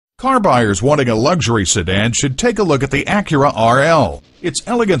Car buyers wanting a luxury sedan should take a look at the Acura RL. Its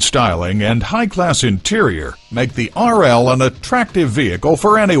elegant styling and high-class interior make the RL an attractive vehicle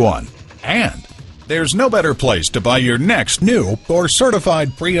for anyone. And there's no better place to buy your next new or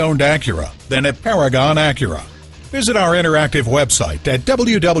certified pre-owned Acura than at Paragon Acura. Visit our interactive website at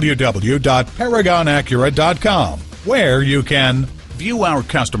www.paragonacura.com, where you can view our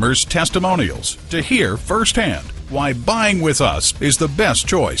customers' testimonials to hear firsthand why buying with us is the best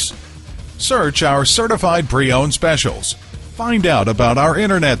choice. Search our certified pre-owned specials. Find out about our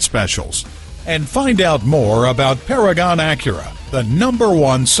internet specials. And find out more about Paragon Acura, the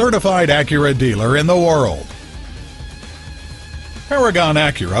 #1 certified Acura dealer in the world. Paragon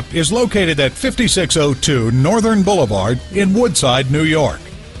Acura is located at 5602 Northern Boulevard in Woodside, New York.